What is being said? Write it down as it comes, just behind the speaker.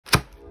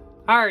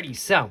Alrighty,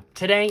 so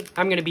today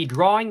I'm going to be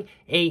drawing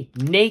a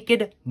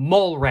naked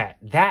mole rat.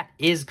 That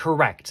is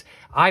correct.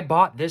 I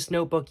bought this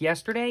notebook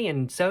yesterday,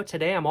 and so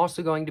today I'm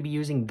also going to be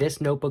using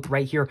this notebook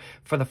right here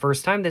for the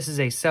first time. This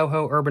is a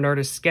Soho Urban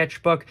Artist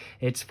sketchbook.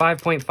 It's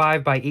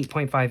 5.5 by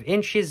 8.5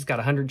 inches. It's got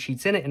 100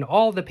 sheets in it, and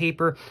all the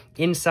paper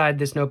inside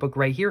this notebook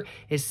right here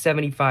is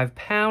 75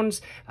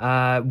 pounds,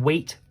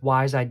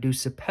 weight-wise, I do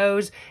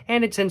suppose,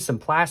 and it's in some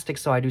plastic,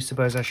 so I do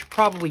suppose I should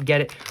probably get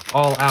it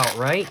all out,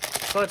 right?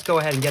 So let's go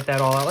ahead and get that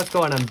all out. Let's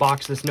go and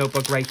unbox this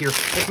notebook right here.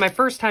 It's my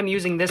first time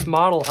using this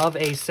model of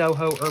a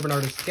Soho Urban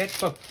Artist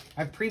sketchbook.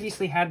 I've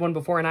previously had one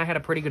before, and I had a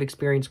pretty good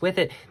experience with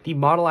it. The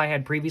model I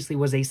had previously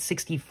was a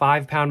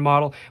 65-pound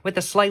model with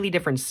a slightly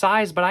different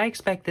size, but I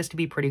expect this to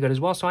be pretty good as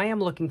well, so I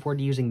am looking forward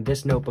to using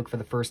this notebook for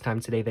the first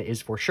time today, that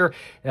is for sure.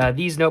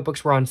 These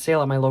notebooks were on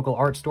sale at my local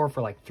art store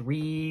for like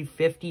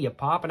 $3.50 a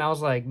pop, and I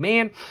was like,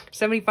 man,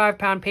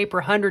 75-pound paper,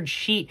 100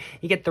 sheet,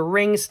 you get the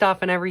ring stuff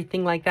and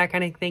everything like that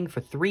kind of thing for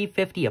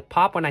 $3.50 a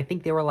pop, when I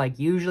think they were like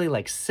usually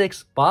like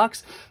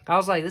 $6. I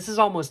was like, this is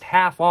almost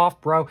half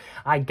off, bro.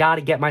 I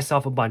gotta get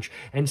myself a bunch.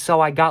 And so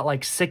I got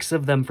like 6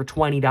 of them for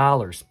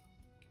 $20.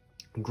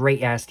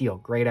 Great ass deal.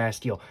 Great ass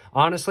deal.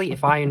 Honestly,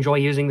 if I enjoy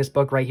using this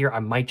book right here, I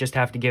might just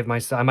have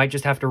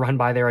to run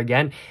by there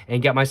again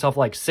and get myself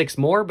like 6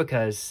 more,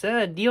 because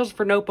deals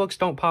for notebooks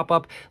don't pop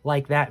up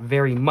like that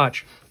very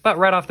much. But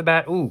right off the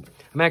bat, ooh,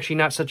 I'm actually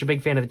not such a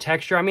big fan of the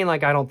texture. I mean,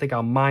 like, I don't think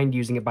I'll mind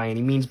using it by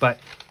any means, but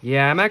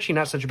yeah, I'm actually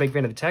not such a big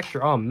fan of the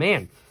texture. Oh,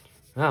 man.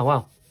 Oh,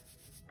 well.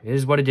 It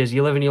is what it is.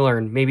 You live and you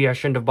learn. Maybe I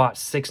shouldn't have bought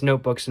 6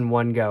 notebooks in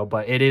one go,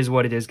 but it is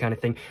what it is kind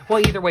of thing. Well,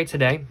 either way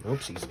today,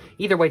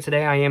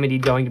 I am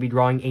indeed going to be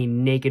drawing a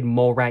naked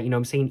mole rat. You know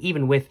what I'm saying?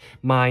 Even with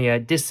my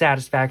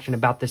dissatisfaction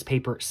about this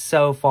paper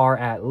so far,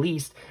 at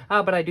least.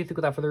 But I do think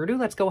without further ado,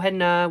 let's go ahead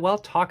and, well,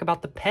 talk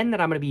about the pen that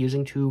I'm going to be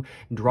using to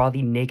draw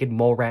the naked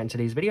mole rat in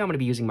today's video. I'm going to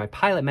be using my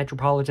Pilot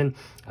Metropolitan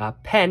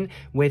pen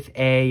with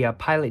a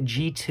Pilot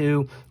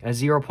G2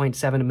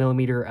 0.7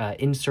 millimeter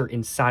insert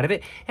inside of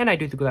it. And I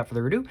do think without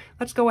further ado,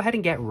 let's go ahead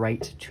and get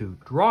right to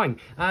drawing.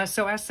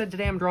 So as said,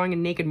 today I'm drawing a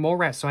naked mole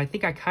rat, so I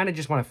think I kind of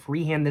just want to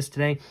freehand this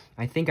today.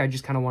 I think I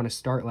just kind of want to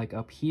start like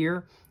up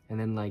here and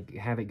then like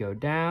have it go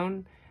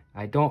down.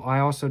 I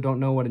also don't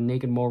know what a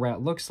naked mole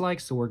rat looks like,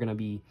 so we're going to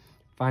be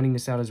finding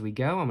this out as we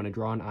go. I'm going to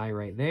draw an eye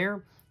right there.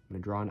 I'm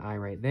going to draw an eye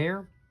right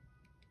there.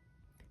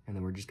 And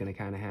then we're just going to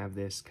kind of have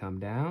this come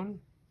down.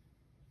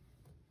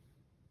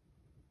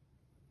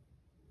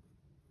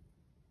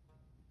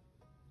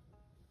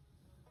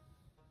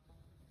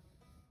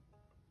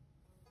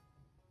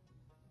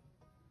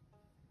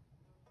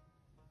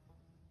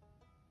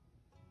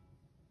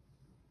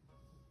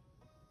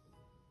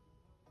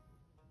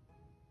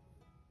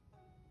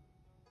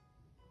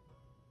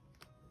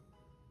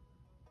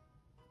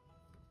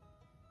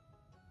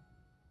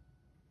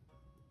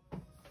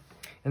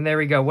 And there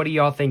we go. What are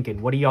y'all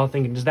thinking? What are y'all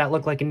thinking? Does that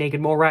look like a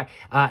naked mole rat?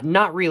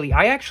 Not really.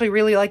 I actually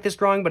really like this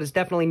drawing, but it's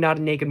definitely not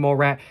a naked mole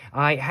rat.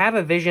 I have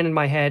a vision in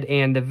my head,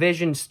 and the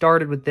vision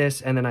started with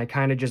this, and then I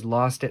kind of just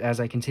lost it as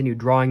I continued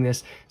drawing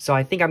this. So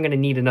I think I'm going to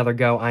need another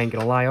go. I ain't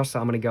going to lie. So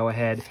I'm going to go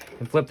ahead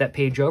and flip that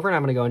page over, and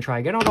I'm going to go and try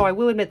again. Although I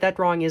will admit that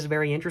drawing is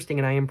very interesting,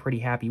 and I am pretty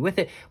happy with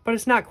it, but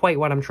it's not quite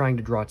what I'm trying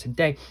to draw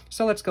today.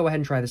 So let's go ahead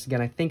and try this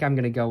again. I think I'm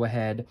going to go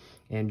ahead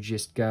and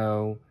just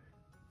go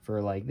for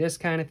like this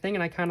kind of thing,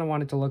 and I kind of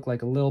want it to look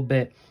like a little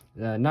bit,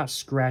 not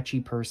scratchy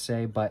per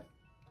se, but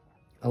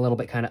a little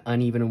bit kind of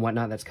uneven and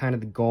whatnot. That's kind of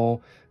the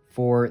goal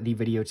for the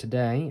video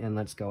today. And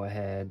let's go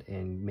ahead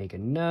and make a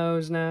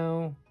nose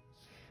now.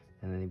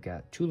 And then they've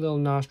got 2 little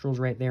nostrils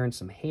right there and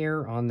some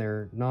hair on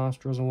their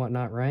nostrils and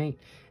whatnot, right?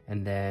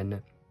 And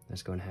then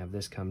let's go and have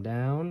this come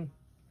down.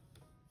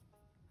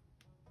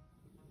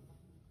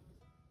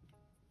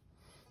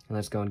 And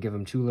let's go and give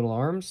them 2 little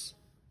arms.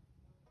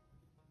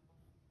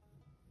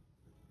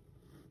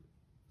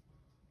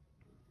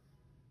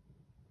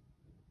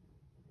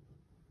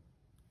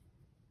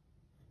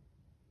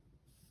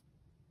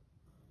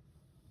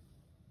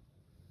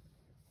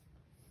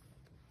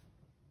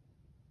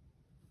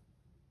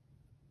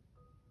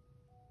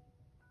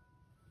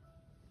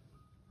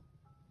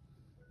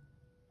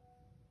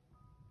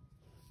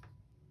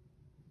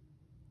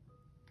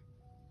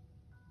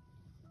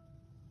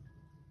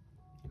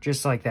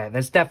 Just like that.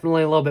 That's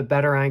definitely a little bit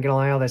better. I ain't gonna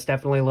lie, that's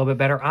definitely a little bit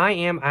better. I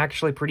am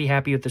actually pretty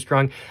happy with this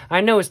drawing. I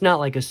know it's not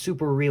like a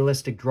super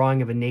realistic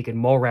drawing of a naked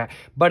mole rat,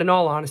 but in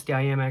all honesty,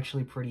 I am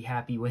actually pretty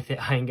happy with it.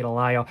 I ain't gonna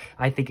lie.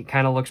 I think it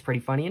kind of looks pretty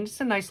funny, and it's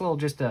a nice little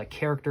just a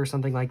character or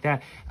something like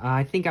that.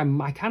 I think I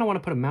kind of want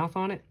to put a mouth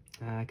on it.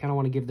 I kind of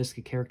want to give this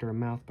character a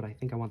mouth, but I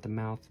think I want the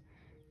mouth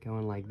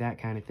going like that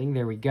kind of thing.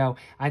 There we go.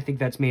 I think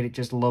that's made it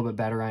just a little bit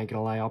better. I ain't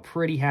gonna lie. I'm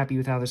pretty happy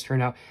with how this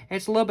turned out.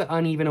 It's a little bit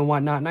uneven and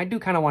whatnot, and I do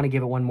kind of want to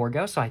give it one more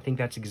go, so I think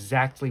that's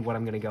exactly what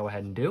I'm going to go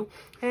ahead and do.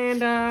 And,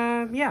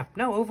 yeah,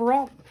 no,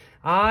 overall,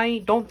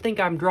 I don't think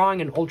I'm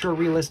drawing an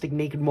ultra-realistic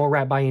naked mole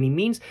rat by any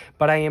means,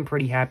 but I am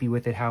pretty happy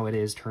with it, how it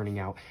is turning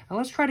out. Now,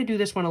 let's try to do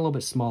this one a little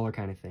bit smaller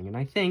kind of thing, and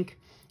I think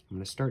I'm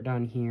going to start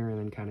down here and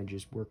then kind of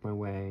just work my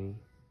way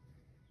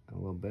Go a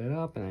little bit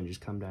up and then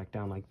just come back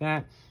down like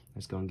that.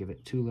 Let's go and give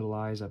it 2 little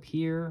eyes up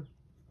here.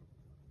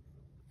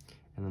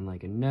 And then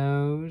like a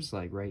nose,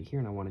 like right here.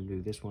 And I want to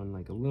do this one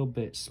like a little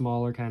bit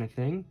smaller kind of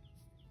thing.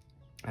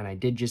 And I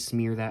did just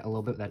smear that a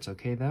little bit. That's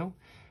okay though.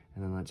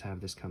 And then let's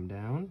have this come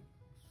down.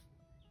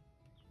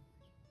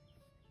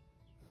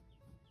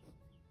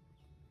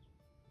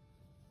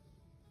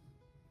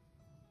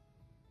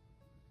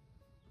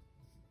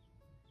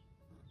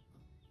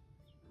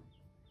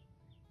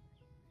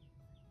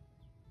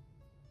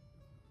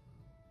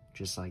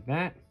 Just like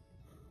that.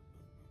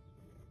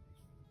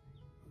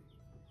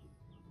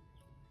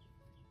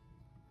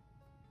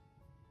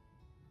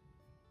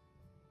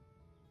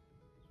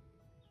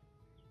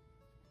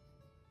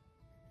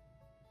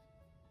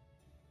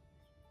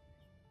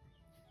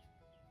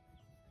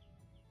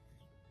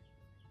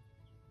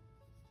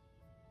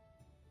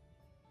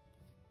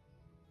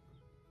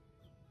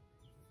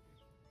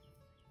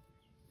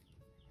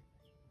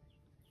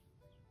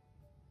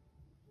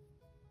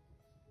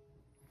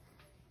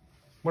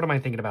 What am I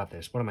thinking about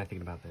this? What am I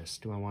thinking about this?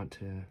 Do I want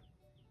to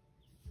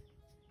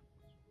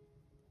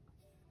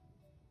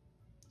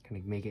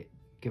kind of make it,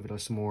 give it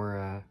some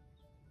more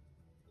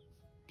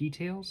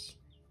details?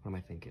 What am I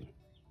thinking?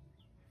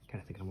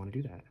 Kind of thinking I want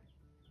to do that.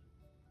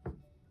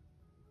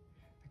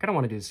 I kind of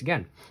want to do this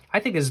again. I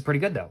think this is pretty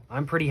good though.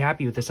 I'm pretty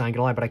happy with this, I ain't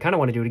gonna lie, but I kind of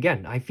want to do it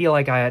again. I feel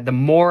like the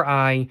more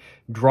I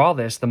draw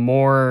this, the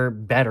more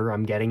better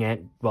I'm getting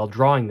at, well,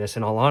 drawing this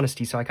in all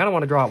honesty. So I kind of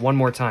want to draw it one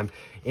more time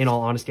in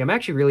all honesty. I'm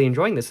actually really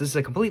enjoying this. This is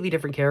a completely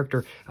different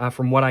character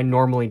from what I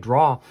normally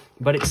draw,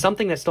 but it's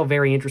something that's still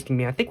very interesting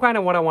to me. I think kind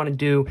of what I want to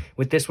do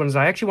with this one is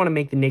I actually want to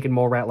make the naked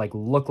mole rat like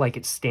look like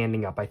it's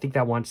standing up. I think that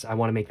I want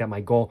to make that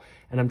my goal,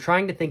 and I'm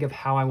trying to think of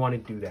how I want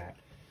to do that.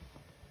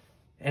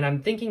 And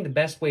I'm thinking the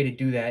best way to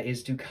do that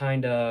is to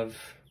kind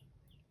of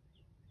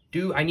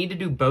I need to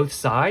do both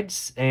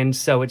sides, and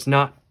so it's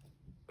not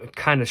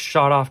kind of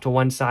shot off to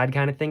one side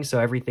kind of thing, so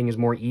everything is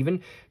more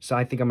even. So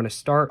I think I'm going to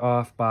start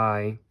off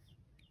by,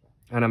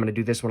 and I'm going to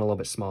do this one a little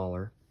bit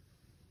smaller.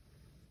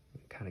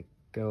 Kind of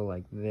go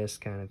like this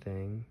kind of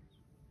thing.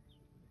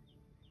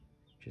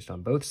 Just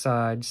on both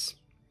sides,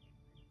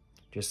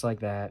 just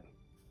like that.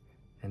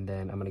 And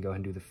then I'm going to go ahead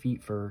and do the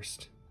feet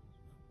first.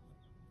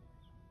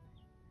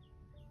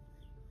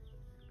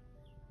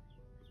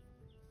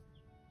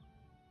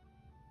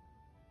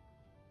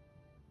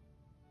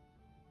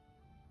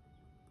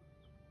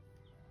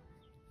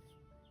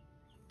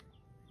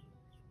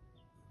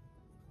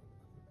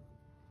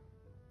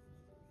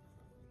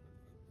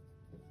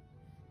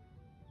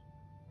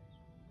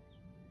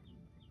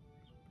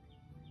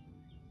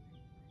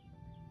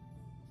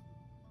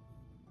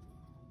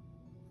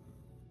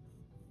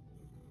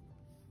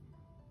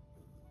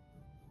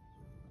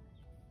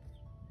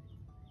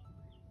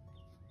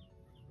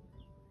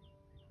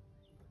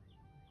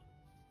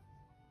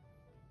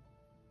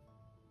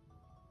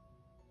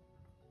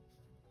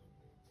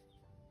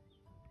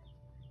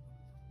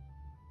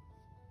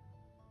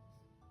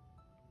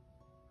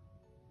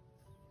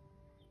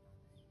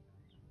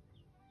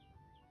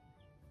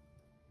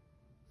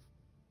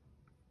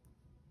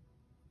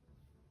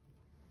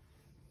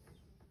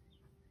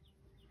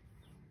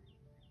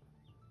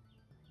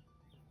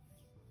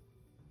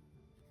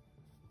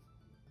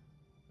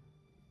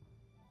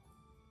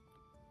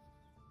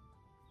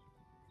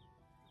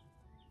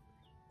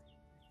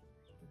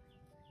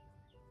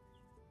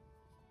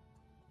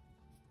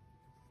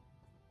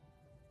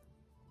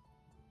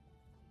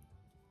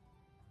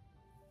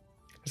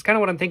 That's kind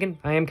of what I'm thinking.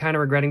 I am kind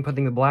of regretting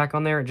putting the black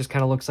on there. It just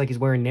kind of looks like he's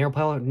wearing nail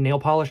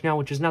polish now,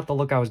 which is not the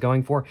look I was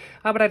going for.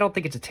 But I don't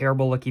think it's a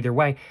terrible look either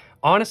way.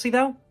 Honestly,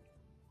 though,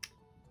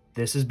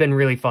 this has been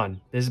really fun.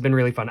 This has been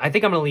really fun. I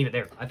think I'm going to leave it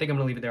there.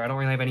 I don't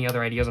really have any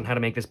other ideas on how to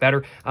make this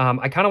better.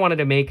 I kind of wanted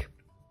to make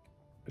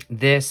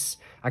this...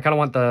 I kind of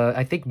want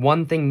I think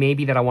one thing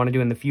maybe that I want to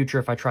do in the future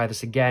if I try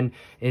this again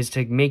is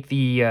to make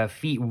the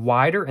feet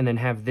wider and then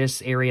have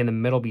this area in the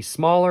middle be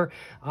smaller.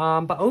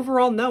 But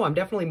overall, no, I'm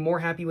definitely more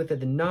happy with it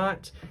than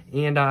not.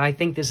 And I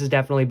think this has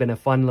definitely been a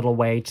fun little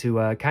way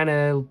to kind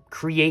of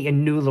create a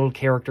new little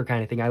character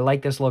kind of thing. I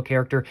like this little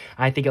character.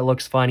 I think it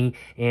looks funny,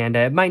 and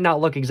it might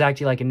not look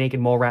exactly like a naked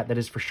mole rat, that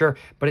is for sure,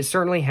 but it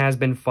certainly has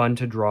been fun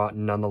to draw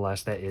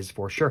nonetheless, that is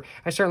for sure.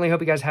 I certainly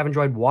hope you guys have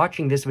enjoyed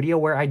watching this video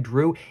where I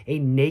drew a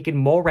naked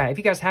mole rat. If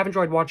you guys have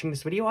enjoyed watching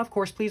this video, of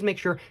course, please make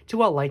sure to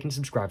like and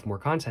subscribe for more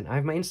content. I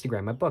have my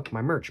Instagram, my book,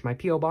 my merch, my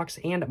P.O. Box,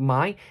 and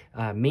my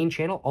main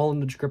channel all in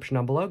the description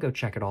down below. Go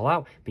check it all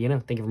out. But,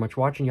 thank you very much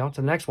for watching, y'all.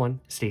 To the next one,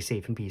 stay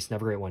safe and peace.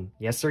 Have a great one.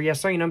 Yes, sir. Yes,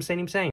 sir. You know what I'm saying?